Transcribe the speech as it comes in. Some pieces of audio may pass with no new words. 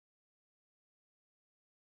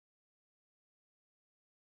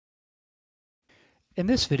In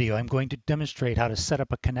this video, I'm going to demonstrate how to set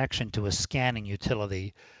up a connection to a scanning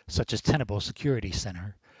utility, such as Tenable Security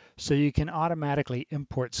Center, so you can automatically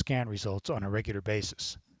import scan results on a regular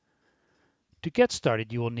basis. To get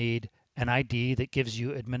started, you will need an ID that gives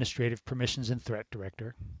you administrative permissions in Threat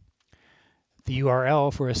Director, the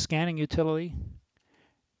URL for a scanning utility,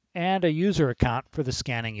 and a user account for the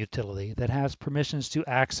scanning utility that has permissions to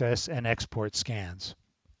access and export scans.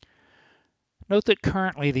 Note that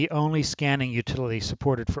currently the only scanning utility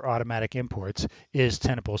supported for automatic imports is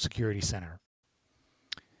Tenable Security Center.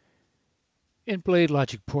 In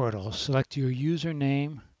BladeLogic Portal, select your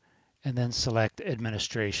username and then select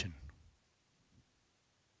Administration.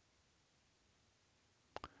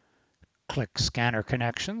 Click Scanner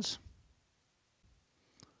Connections.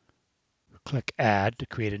 Click Add to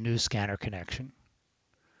create a new scanner connection.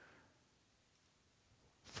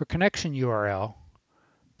 For connection URL,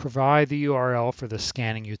 provide the URL for the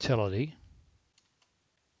scanning utility.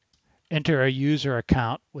 Enter a user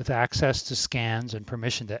account with access to scans and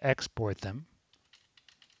permission to export them.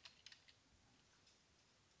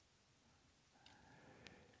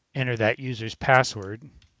 Enter that user's password.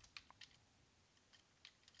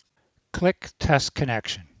 Click Test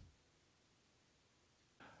Connection.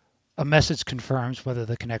 A message confirms whether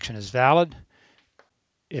the connection is valid.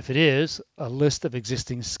 If it is, a list of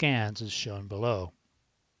existing scans is shown below.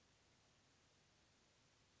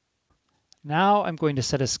 Now I'm going to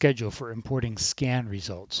set a schedule for importing scan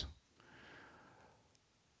results.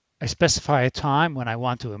 I specify a time when I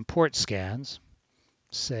want to import scans,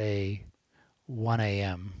 say 1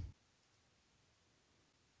 a.m.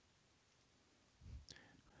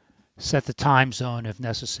 Set the time zone if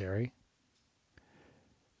necessary.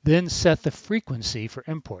 Then set the frequency for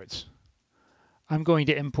imports. I'm going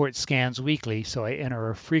to import scans weekly, so I enter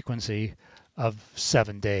a frequency of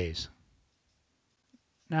 7 days.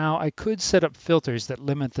 Now, I could set up filters that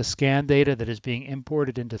limit the scan data that is being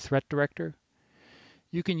imported into Threat Director.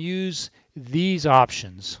 You can use these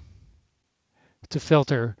options to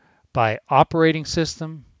filter by operating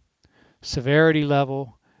system, severity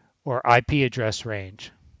level, or IP address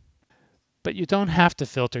range. But you don't have to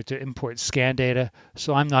filter to import scan data,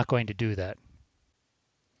 so I'm not going to do that.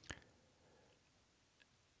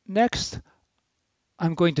 Next,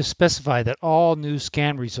 I'm going to specify that all new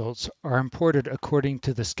scan results are imported according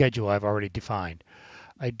to the schedule I've already defined.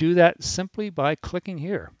 I do that simply by clicking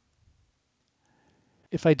here.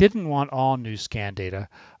 If I didn't want all new scan data,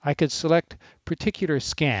 I could select particular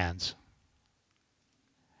scans,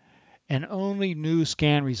 and only new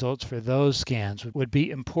scan results for those scans would be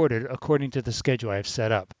imported according to the schedule I've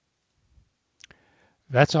set up.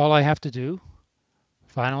 That's all I have to do.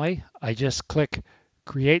 Finally, I just click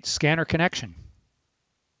Create Scanner Connection.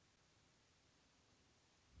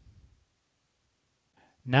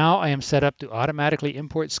 Now I am set up to automatically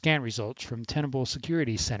import scan results from Tenable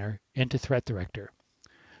Security Center into Threat Director.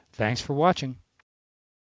 Thanks for watching.